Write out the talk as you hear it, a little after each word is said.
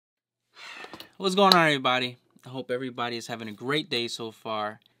What's going on, everybody? I hope everybody is having a great day so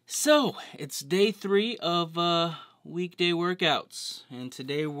far. So, it's day 3 of weekday workouts. And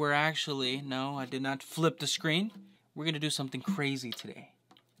today we're actually, no, I did not flip the screen. We're going to do something crazy today.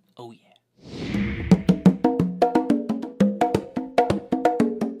 Oh, yeah.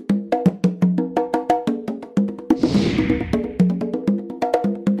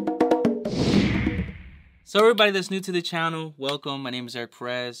 So everybody that's new to the channel, welcome. My name is Eric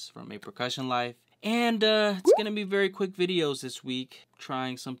Perez from A Percussion Life. And it's going to be very quick videos this week,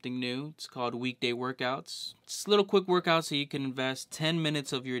 trying something new. It's called Weekday Workouts. It's little quick workouts so you can invest 10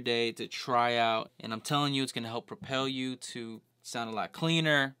 minutes of your day to try out. And I'm telling you, it's going to help propel you to sound a lot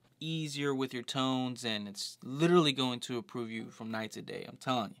cleaner, easier with your tones, and it's literally going to improve you from night to day. I'm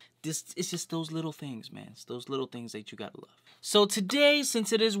telling you. It's just those little things, man. It's those little things that you gotta love. So today,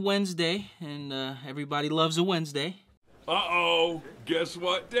 since it is Wednesday, and everybody loves a Wednesday. Uh-oh, guess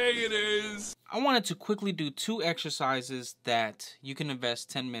what day it is? I wanted to quickly do 2 exercises that you can invest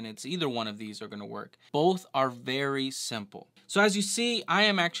 10 minutes. Either one of these are gonna work. Both are very simple. So as you see, I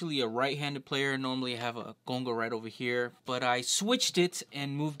am actually a right-handed player. Normally I have a conga right over here, but I switched it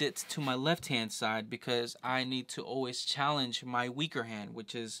and moved it to my left-hand side because I need to always challenge my weaker hand,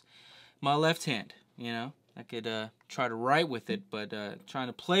 which is my left hand, you know? I could try to write with it, but trying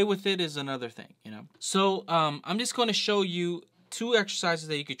to play with it is another thing, you know? So I'm just going to show you 2 exercises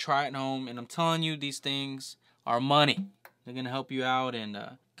that you could try at home, and I'm telling you, these things are money. They're going to help you out and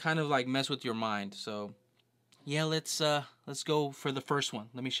kind of like mess with your mind. So yeah, let's go for the first one.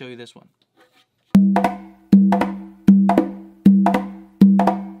 Let me show you this one.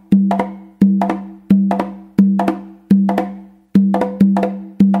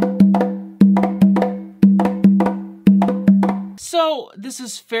 So this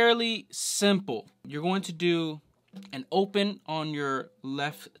is fairly simple. You're going to do an open on your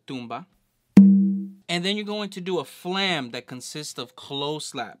left tumba, and then you're going to do a flam that consists of close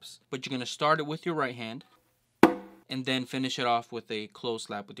slaps. But you're going to start it with your right hand, and then finish it off with a close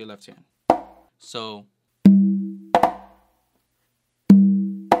slap with your left hand. So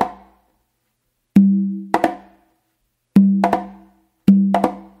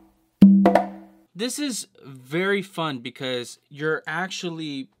this is very fun because you're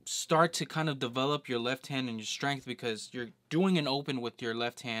actually start to kind of develop your left hand and your strength because you're doing an open with your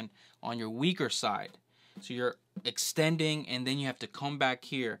left hand on your weaker side. So you're extending, and then you have to come back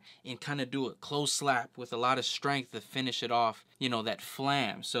here and kind of do a close slap with a lot of strength to finish it off, you know, that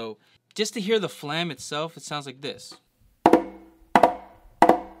flam. So just to hear the flam itself, it sounds like this.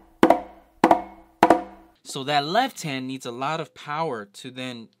 So that left hand needs a lot of power to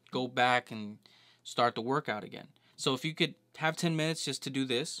then go back and start the workout again. So if you could have 10 minutes just to do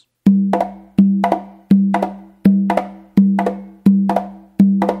this.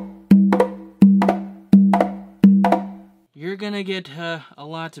 You're gonna get a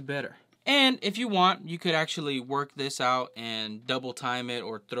lot better. And if you want, you could actually work this out and double time it,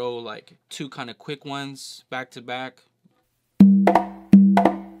 or throw like 2 kind of quick ones back to back.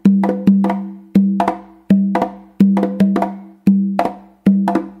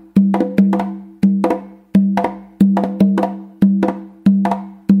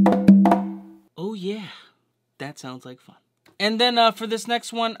 Oh yeah, that sounds like fun. And then for this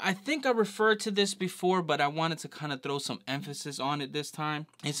next one, I think I referred to this before, but I wanted to kind of throw some emphasis on it this time.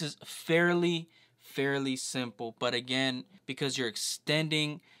 This is fairly simple, but again, because you're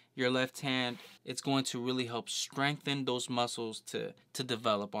extending your left hand, it's going to really help strengthen those muscles to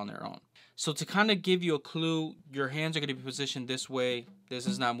develop on their own. So to kind of give you a clue, your hands are going to be positioned this way. This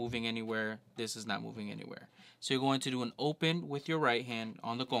is not moving anywhere. This is not moving anywhere. So you're going to do an open with your right hand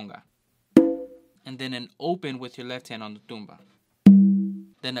on the conga, and then an open with your left hand on the tumba.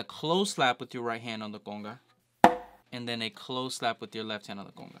 Then a close slap with your right hand on the conga, and then a close slap with your left hand on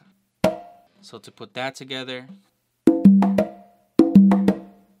the conga. So to put that together.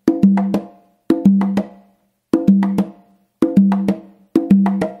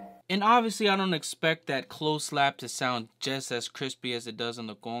 And obviously I don't expect that close slap to sound just as crispy as it does on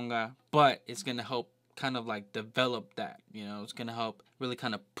the conga, but it's going to help kind of like develop that, you know. It's gonna help really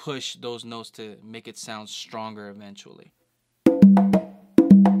kind of push those notes to make it sound stronger eventually.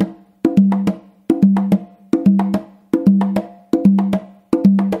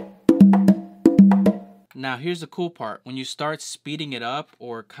 Now here's the cool part. When you start speeding it up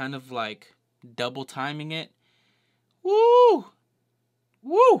or kind of like double timing it, woo!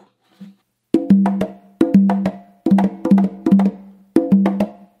 Woo!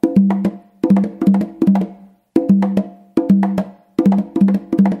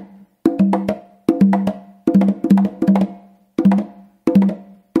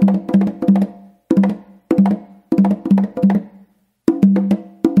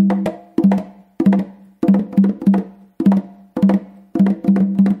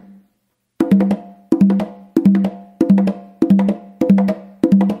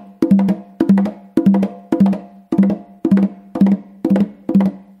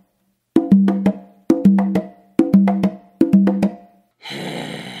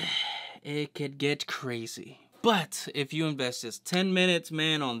 it get crazy. But if you invest just 10 minutes,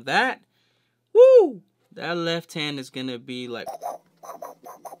 man, on that, woo, that left hand is gonna be like,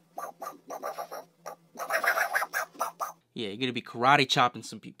 yeah, you're gonna be karate chopping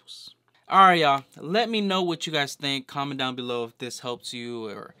some peoples. Alright, y'all, let me know what you guys think. Comment down below if this helps you,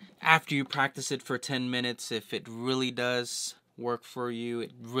 or after you practice it for 10 minutes, if it really does work for you.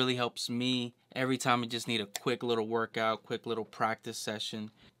 It really helps me. Every time I just need a quick little workout, quick little practice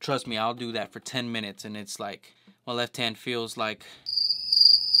session. Trust me, I'll do that for 10 minutes and it's like, my left hand feels like,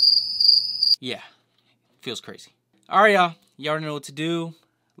 yeah, feels crazy. Alright, y'all, you already know what to do.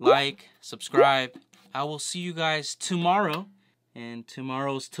 Like, subscribe. I will see you guys tomorrow. And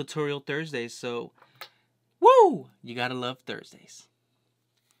tomorrow's Tutorial Thursday, so, woo! You gotta love Thursdays.